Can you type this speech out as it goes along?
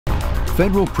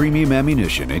Federal Premium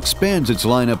Ammunition expands its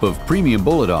lineup of premium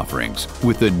bullet offerings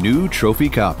with the new Trophy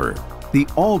Copper. The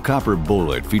all-copper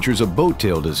bullet features a boat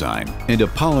tail design and a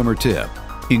polymer tip,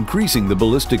 increasing the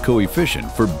ballistic coefficient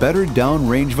for better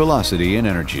downrange velocity and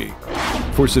energy.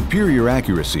 For superior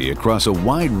accuracy across a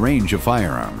wide range of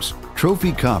firearms,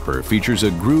 Trophy Copper features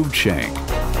a grooved shank.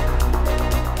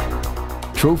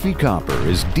 Trophy Copper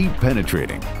is deep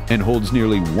penetrating and holds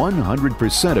nearly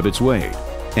 100% of its weight,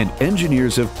 and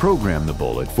engineers have programmed the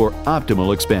bullet for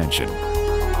optimal expansion.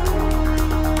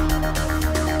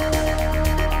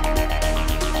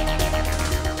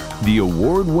 The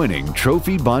award-winning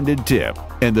Trophy Bonded Tip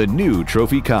and the new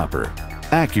Trophy Copper,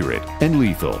 accurate and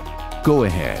lethal. Go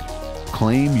ahead,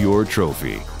 claim your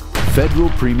trophy. Federal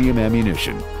Premium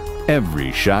Ammunition.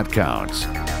 Every shot counts.